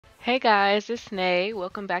Hey guys, it's Nay.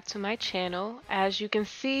 Welcome back to my channel. As you can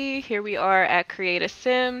see, here we are at Create a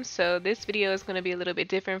Sim. So this video is going to be a little bit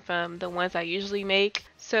different from the ones I usually make.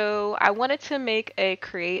 So I wanted to make a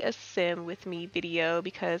Create a Sim with me video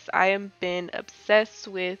because I have been obsessed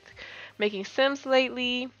with making Sims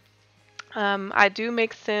lately. I do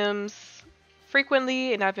make Sims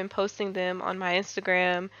frequently and I've been posting them on my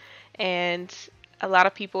Instagram, and a lot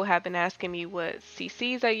of people have been asking me what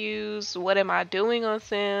CCs I use, what am I doing on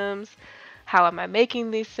Sims, how am I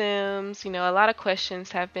making these Sims. You know, a lot of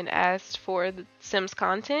questions have been asked for the Sims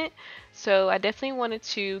content. So I definitely wanted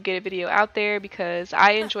to get a video out there because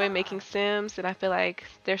I enjoy making Sims and I feel like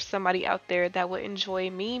there's somebody out there that would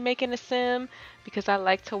enjoy me making a Sim because I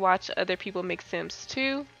like to watch other people make Sims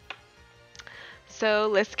too. So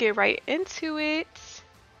let's get right into it.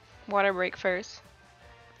 Water break first.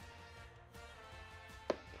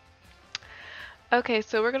 Okay,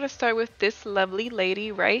 so we're gonna start with this lovely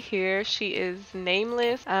lady right here. She is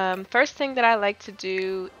nameless. First thing that I like to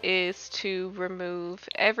do is to remove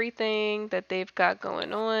everything that they've got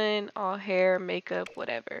going on, all hair, makeup,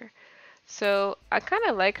 whatever. So I kind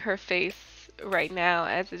of like her face right now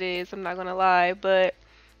as it is, I'm not gonna lie, but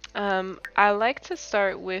I like to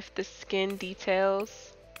start with the skin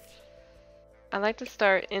details. I like to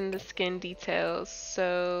start in the skin details.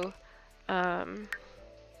 So um,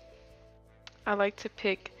 I like to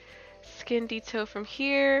pick skin detail from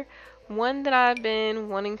here. One that I've been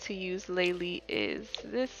wanting to use lately is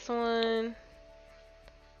this one.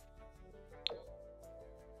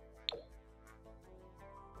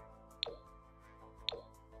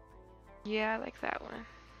 Yeah, I like that one.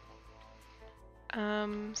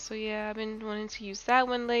 So yeah, I've been wanting to use that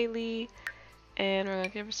one lately, and we're gonna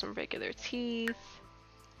give her some regular teeth,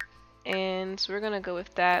 and so we're gonna go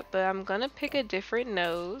with that, but I'm gonna pick a different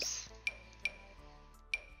nose.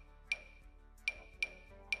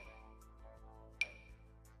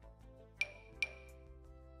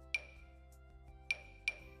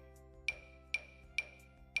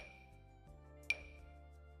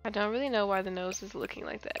 I don't really know why the nose is looking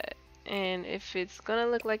like that, and if it's gonna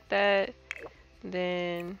look like that,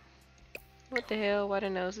 then what the hell, why the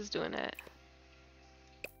nose is doing that?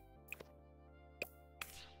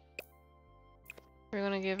 We're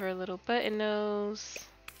gonna give her a little button nose.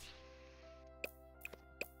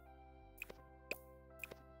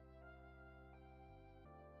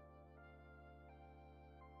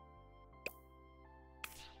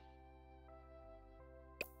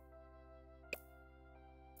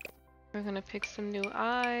 We're gonna pick some new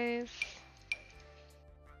eyes.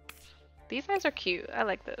 These eyes are cute. I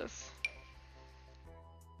like those.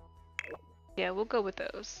 Yeah, we'll go with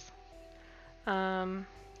those. Um,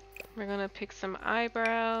 we're gonna pick some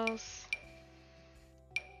eyebrows.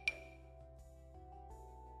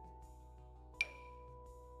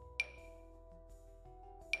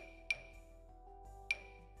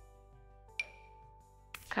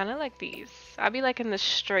 Kind of like these. I'll be liking the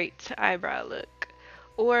straight eyebrow look,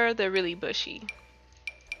 or the really bushy.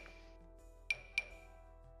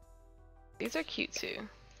 These are cute too.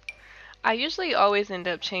 I usually always end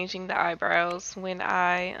up changing the eyebrows when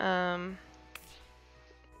I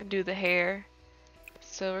do the hair.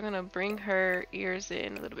 So we're gonna bring her ears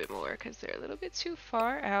in a little bit more because they're a little bit too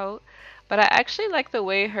far out. But I actually like the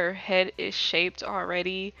way her head is shaped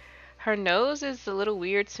already. Her nose is a little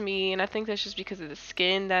weird to me, and I think that's just because of the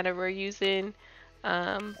skin that we're using.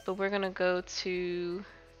 But we're gonna go to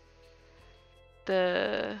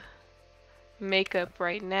the makeup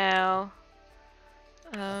right now.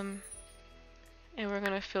 And we're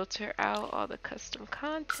gonna filter out all the custom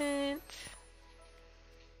content.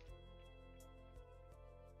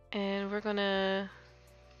 And we're gonna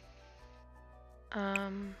I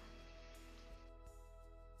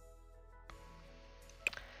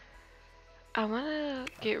wanna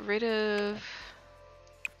get rid of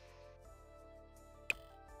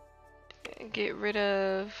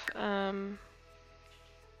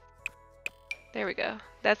there we go.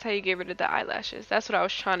 That's how you get rid of the eyelashes. That's what I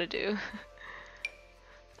was trying to do.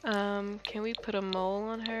 Can we put a mole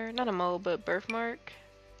on her? Not a mole, but birthmark.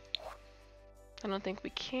 I don't think we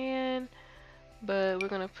can, but we're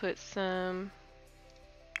gonna put some.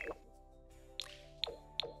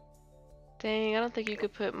 Dang, I don't think you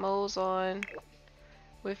could put moles on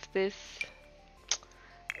with this.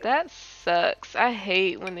 That sucks. I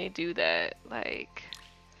hate when they do that. Like,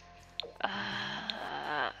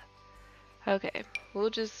 okay, we'll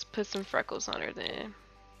just put some freckles on her then.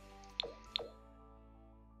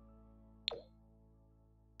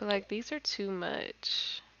 But like, these are too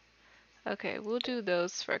much. Okay, we'll do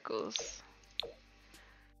those freckles.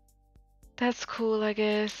 That's cool, I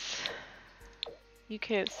guess. You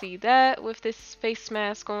can't see that with this face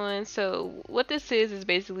mask on. So what this is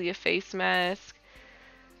basically a face mask,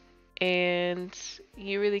 and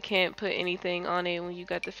you really can't put anything on it when you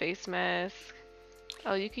got the face mask.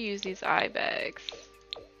 Oh, you could use these eye bags.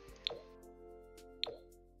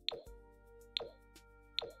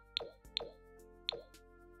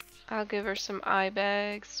 I'll give her some eye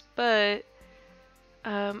bags, but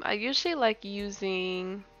I usually like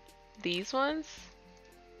using these ones.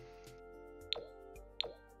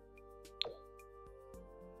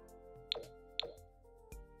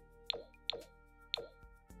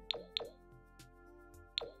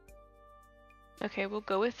 Okay, we'll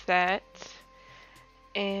go with that.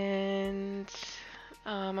 And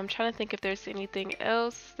I'm trying to think if there's anything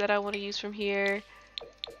else that I want to use from here.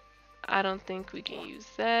 I don't think we can use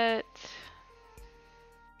that.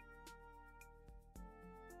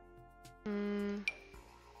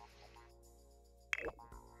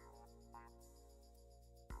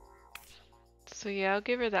 So yeah, I'll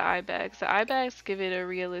give her the eye bags. The eye bags give it a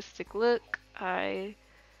realistic look. I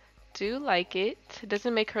do like it. It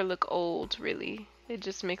doesn't make her look old, really. It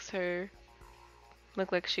just makes her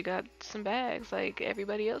look like she got some bags like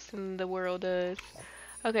everybody else in the world does.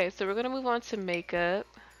 Okay, so we're gonna move on to makeup.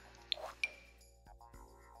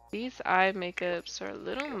 These eye makeups are a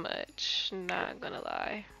little much, not gonna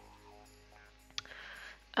lie.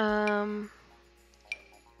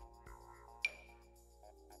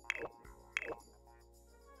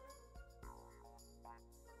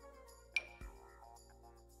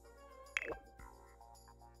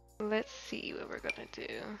 Let's see what we're gonna do.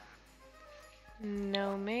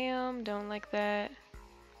 No ma'am, don't like that.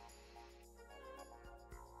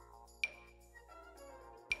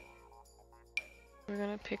 We're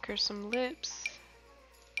gonna pick her some lips.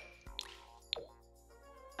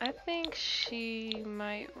 I think she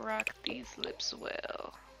might rock these lips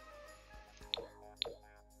well.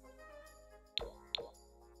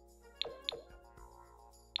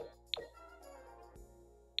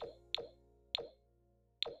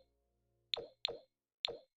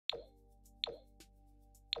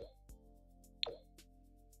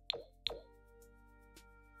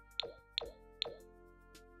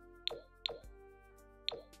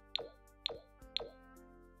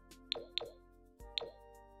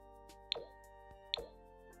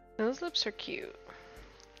 Those lips are cute.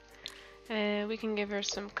 And we can give her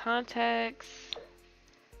some contacts.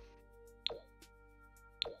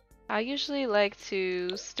 I usually like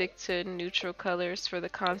to stick to neutral colors for the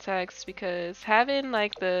contacts because having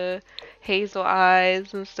like the hazel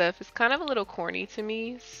eyes and stuff is kind of a little corny to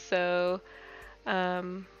me. So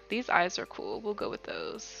these eyes are cool. We'll go with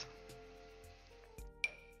those.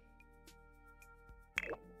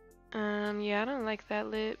 Yeah, I don't like that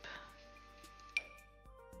lip.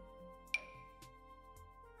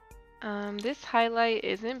 This highlight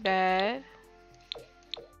isn't bad.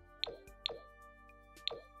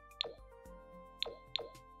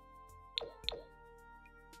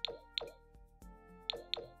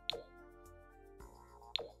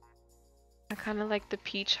 I kind of like the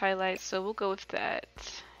peach highlight, so we'll go with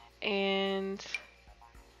that. And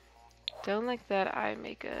don't like that eye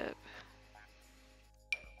makeup.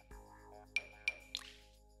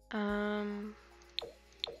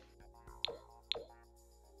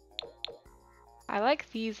 I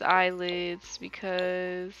like these eyelids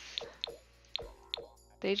because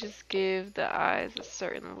they just give the eyes a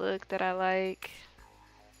certain look that I like.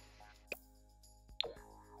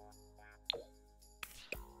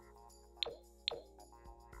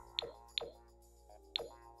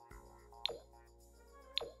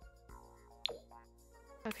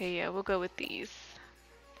 Okay, yeah, we'll go with these.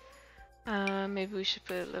 Maybe we should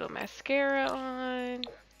put a little mascara on.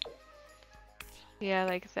 Yeah, I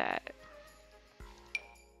like that.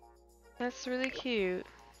 That's really cute.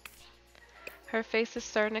 Her face is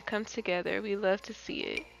starting to come together. We love to see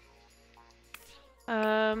it.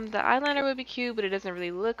 The eyeliner would be cute, but it doesn't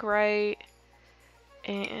really look right.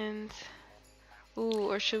 And,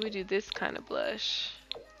 ooh, or should we do this kind of blush?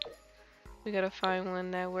 We gotta find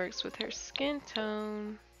one that works with her skin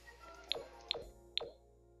tone.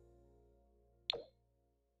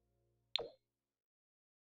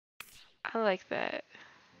 I like that.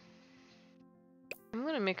 I'm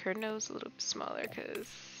gonna make her nose a little bit smaller because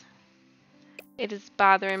it is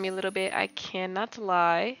bothering me a little bit. I cannot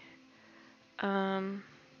lie. So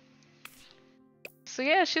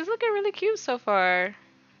yeah, she's looking really cute so far.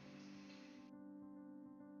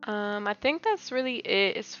 I think that's really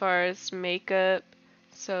it as far as makeup.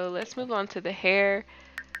 So let's move on to the hair.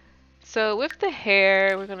 So with the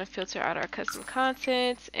hair, we're gonna filter out our custom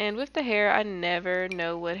content. And with the hair, I never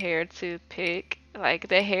know what hair to pick. Like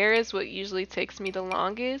the hair is what usually takes me the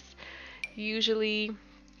longest. Usually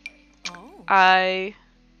Oh. I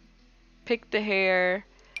pick the hair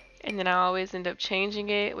and then I always end up changing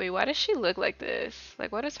it. Wait, why does she look like this?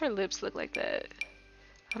 Like, why does her lips look like that?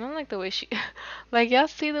 I don't like the way she, like, y'all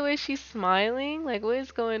see the way she's smiling? Like, what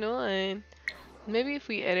is going on? Maybe if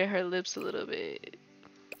we edit her lips a little bit.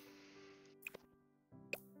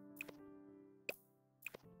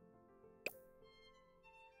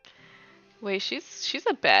 Wait, she's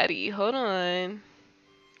a baddie. Hold on.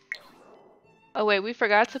 Oh wait, we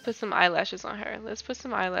forgot to put some eyelashes on her. Let's put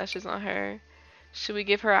some eyelashes on her. Should we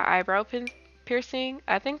give her an eyebrow piercing?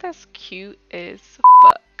 I think that's cute as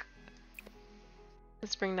fuck.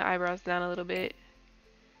 Let's bring the eyebrows down a little bit.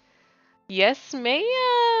 Yes, ma'am.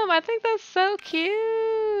 I think that's so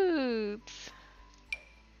cute.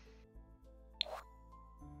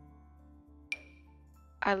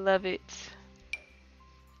 I love it.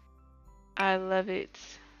 I love it.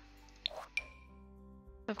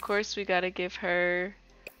 Of course, we gotta give her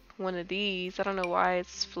one of these. I don't know why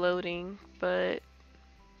it's floating, but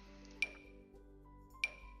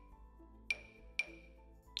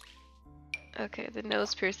okay, the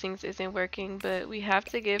nose piercings isn't working, but we have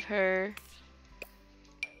to give her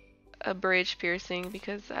a bridge piercing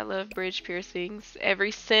because I love bridge piercings.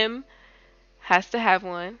 Every sim has to have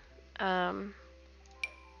one. Um,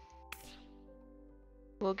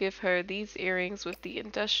 we'll give her these earrings with the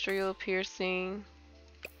industrial piercing.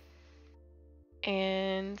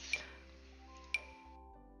 And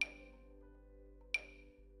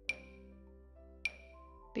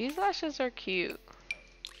these lashes are cute.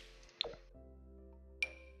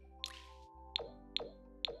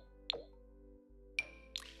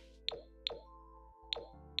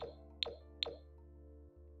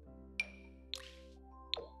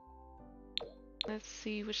 Let's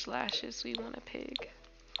see which lashes we want to pick.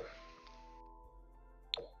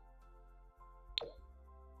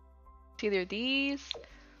 It's either these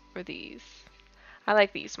or these. I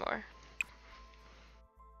like these more.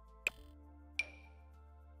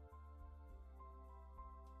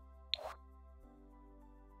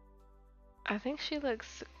 I think she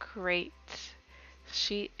looks great.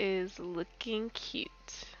 She is looking cute.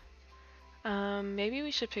 Maybe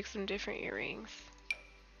we should pick some different earrings.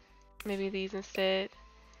 Maybe these instead.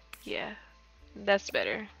 Yeah, that's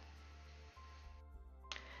better.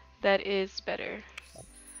 That is better.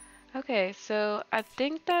 Okay, so I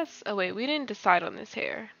think that's, oh wait, we didn't decide on this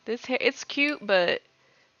hair. This hair, it's cute, but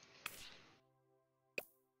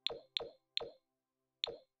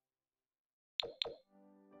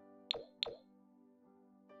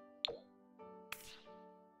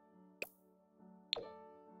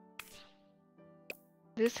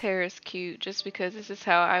this hair is cute just because this is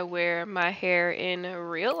how I wear my hair in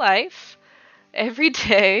real life every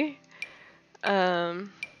day.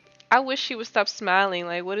 Um, I wish she would stop smiling.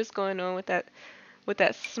 Like, what is going on with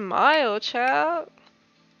that smile, child?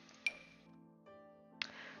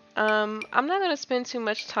 I'm not gonna spend too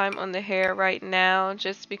much time on the hair right now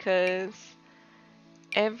just because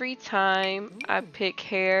every time I Ooh. pick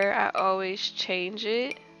hair, I always change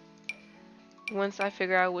it once I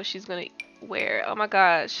figure out what she's gonna wear. Oh my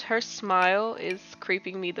gosh, her smile is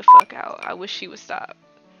creeping me the fuck out. I wish she would stop.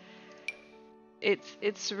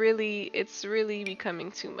 It's really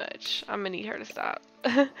becoming too much. I'm gonna need her to stop.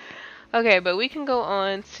 Okay, but we can go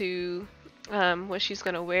on to what she's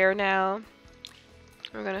gonna wear now.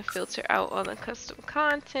 We're gonna filter out all the custom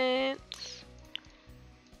content.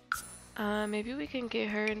 Maybe we can get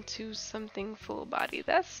her into something full body.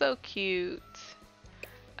 That's so cute.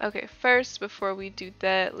 Okay, first, before we do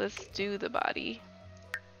that, let's do the body.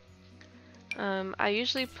 I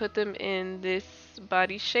usually put them in this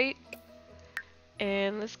body shape.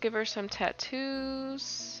 And let's give her some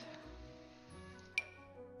tattoos.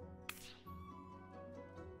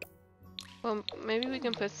 Well, maybe we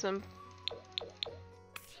can put some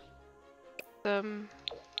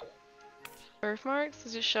birthmarks.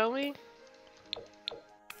 Is it showing?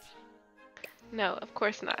 No, of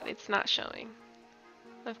course not. It's not showing.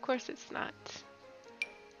 Of course it's not.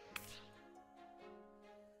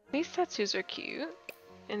 These tattoos are cute.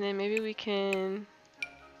 And then maybe we can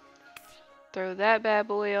throw that bad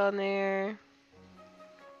boy on there.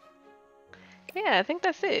 Yeah, I think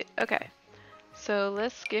that's it. Okay. So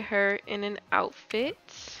let's get her in an outfit.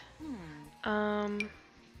 I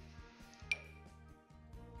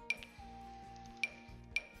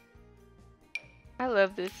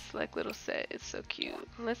love this like little set. It's so cute.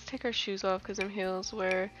 Let's take our shoes off because them heels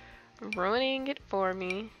were ruining it for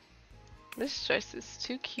me. This dress is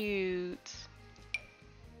too cute.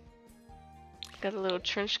 Got a little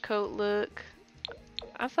trench coat look.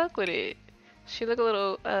 I fuck with it. She look a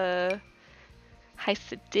little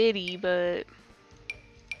Diddy, but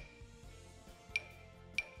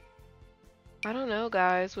I don't know,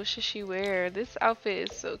 guys. What should she wear? This outfit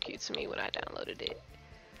is so cute to me when I downloaded it.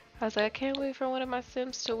 I was like, I can't wait for one of my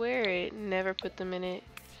Sims to wear it. Never put them in it.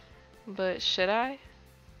 But should I?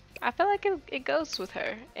 I feel like it goes with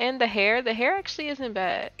her. And the hair actually isn't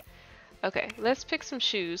bad. Okay, let's pick some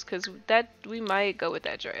shoes because we might go with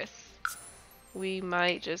that dress. We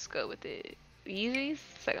might just go with it. Yeezys?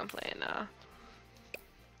 Second plan, nah.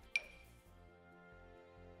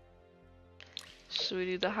 Should we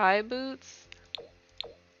do the high boots?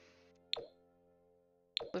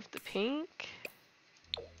 With the pink?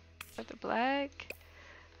 Or the black?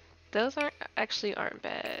 Those aren't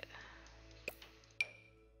bad.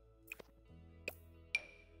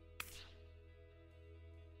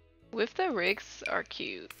 With the rigs are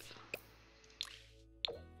cute.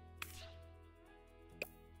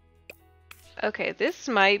 Okay, this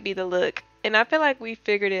might be the look. And I feel like we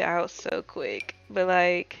figured it out so quick. But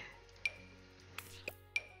like,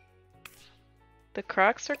 the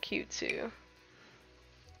Crocs are cute too.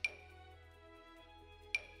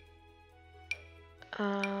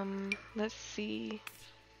 Let's see.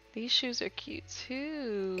 These shoes are cute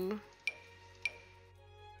too.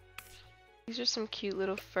 These are some cute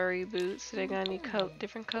little furry boots. Do they got any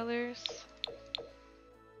different colors?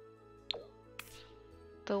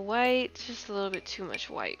 The white, just a little bit too much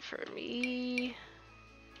white for me.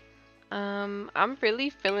 I'm really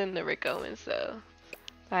feeling the Rick Owens though.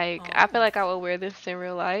 Like, I feel like I will wear this in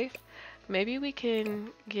real life. Maybe we can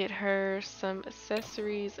get her some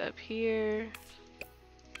accessories up here.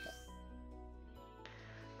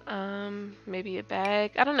 Maybe a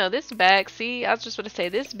bag. I don't know, this bag, see, I was just going to say,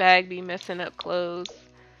 this bag be messing up clothes.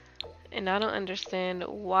 And I don't understand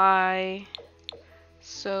why.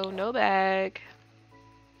 So, no bag.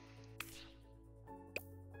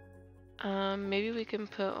 Maybe we can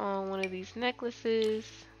put on one of these necklaces.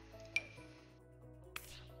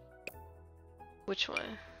 Which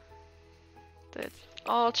one? The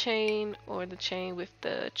all chain or the chain with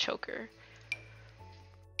the choker?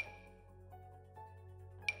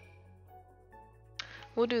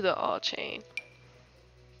 We'll do the all chain.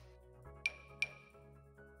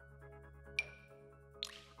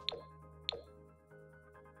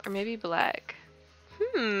 Or maybe black.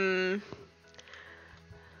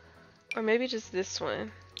 Or maybe just this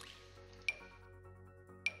one.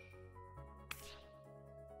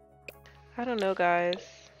 I don't know, guys.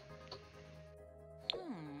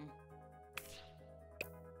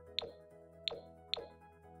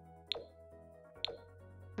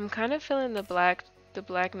 I'm kind of feeling the black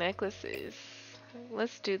necklaces.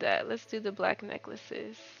 Let's do that. Let's do the black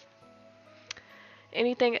necklaces.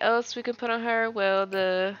 Anything else we can put on her? Well,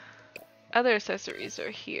 the other accessories are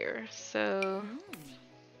here. So,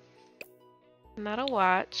 not a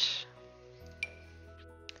watch.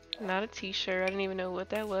 Not a t-shirt. I didn't even know what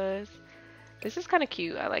that was. This is kind of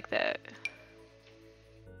cute. I like that.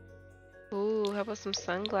 Ooh, how about some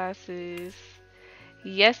sunglasses?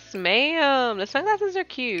 Yes, ma'am. The sunglasses are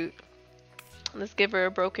cute. Let's give her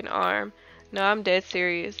a broken arm. No, I'm dead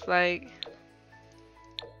serious. Like,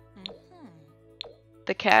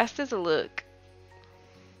 the cast is a look.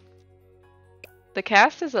 The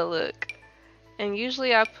cast is a look. And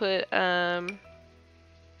usually I put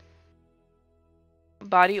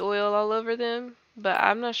body oil all over them, but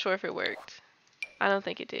I'm not sure if it worked. I don't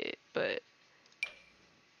think it did, but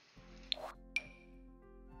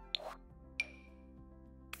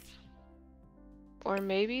or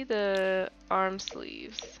maybe the arm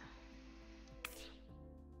sleeves.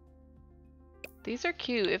 These are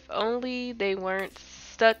cute. If only they weren't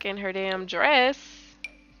stuck in her damn dress.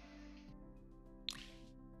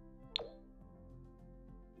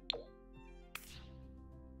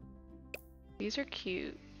 These are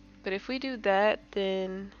cute. But if we do that,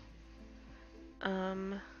 then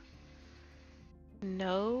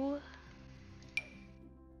no.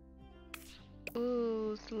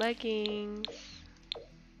 Ooh, leggings.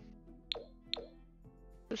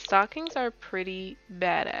 The stockings are pretty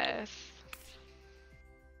badass.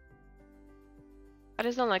 I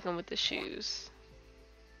just don't like them with the shoes.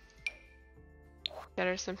 Got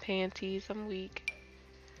her some panties. I'm weak.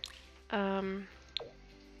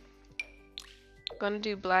 Gonna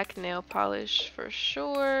do black nail polish for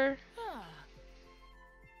sure.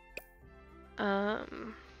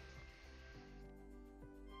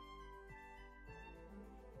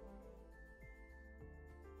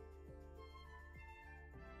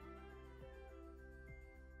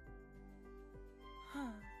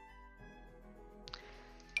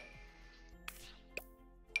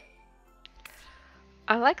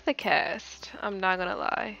 I like the cast, I'm not gonna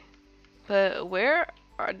lie. But where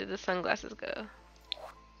did the sunglasses go?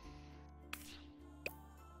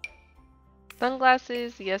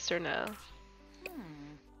 Sunglasses, yes or no?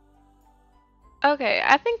 Okay,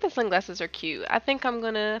 I think the sunglasses are cute. I think I'm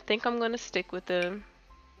gonna stick with them.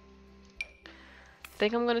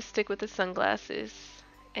 Think I'm gonna stick with the sunglasses.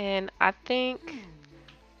 And I think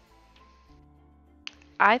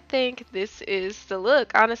this is the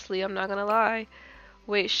look, honestly, I'm not gonna lie.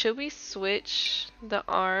 Wait, should we switch the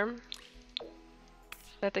arm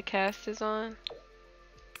that the cast is on?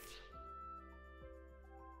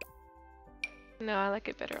 No, I like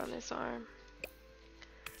it better on this arm.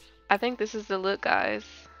 I think this is the look, guys.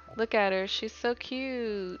 Look at her, she's so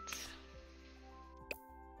cute.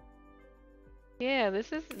 Yeah,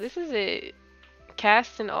 this is it.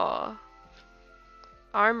 Cast in all.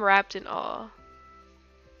 Arm wrapped in all.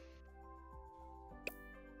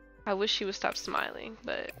 I wish she would stop smiling,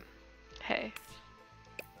 but hey.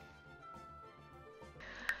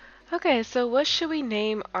 Okay, so what should we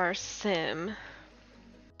name our sim?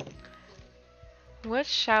 What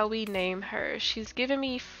shall we name her? She's giving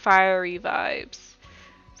me fiery vibes.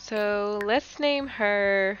 So let's name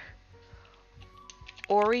her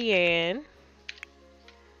Orianne.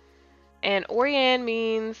 And Orianne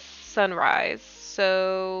means sunrise.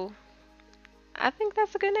 So I think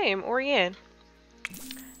that's a good name, Orianne.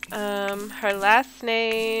 Her last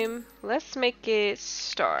name, let's make it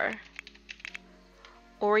Star.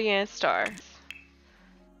 Orianne Star.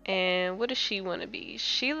 And what does she want to be?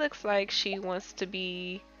 She looks like she wants to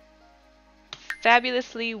be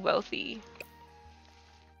fabulously wealthy.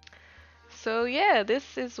 So yeah,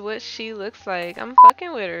 this is what she looks like. I'm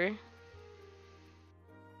fucking with her.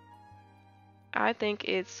 I think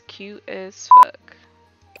it's cute as fuck.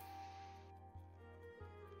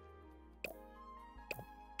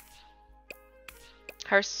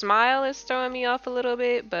 Her smile is throwing me off a little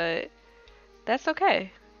bit, but that's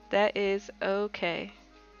okay. That is okay.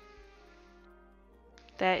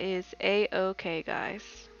 That is a-okay, guys.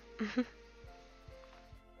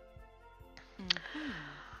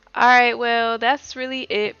 Alright, well, that's really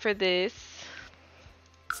it for this.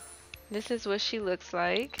 This is what she looks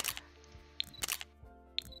like.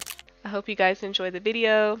 I hope you guys enjoyed the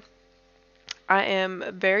video. I am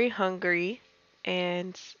very hungry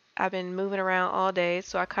and I've been moving around all day,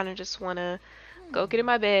 so I kind of just want to go get in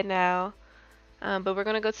my bed now. But we're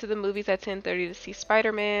going to go to the movies at 10:30 to see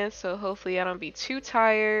Spider-Man, so hopefully I don't be too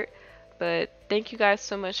tired. But thank you guys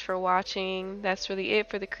so much for watching. That's really it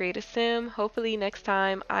for the Create a Sim. Hopefully next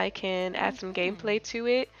time I can add some gameplay to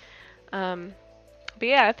it. But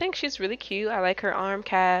yeah, I think she's really cute. I like her arm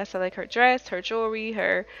cast. I like her dress, her jewelry,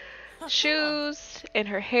 her shoes, and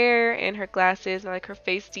her hair, and her glasses. I like her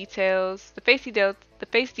face details. The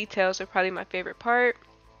face details are probably my favorite part.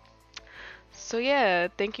 So yeah,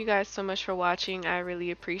 thank you guys so much for watching. I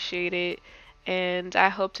really appreciate it. And I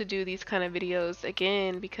hope to do these kind of videos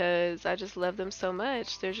again because I just love them so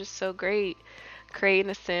much. They're just so great.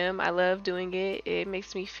 Creating a sim, I love doing it. It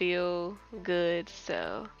makes me feel good.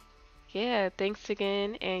 So yeah, thanks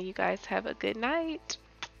again, and you guys have a good night.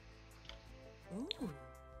 Ooh.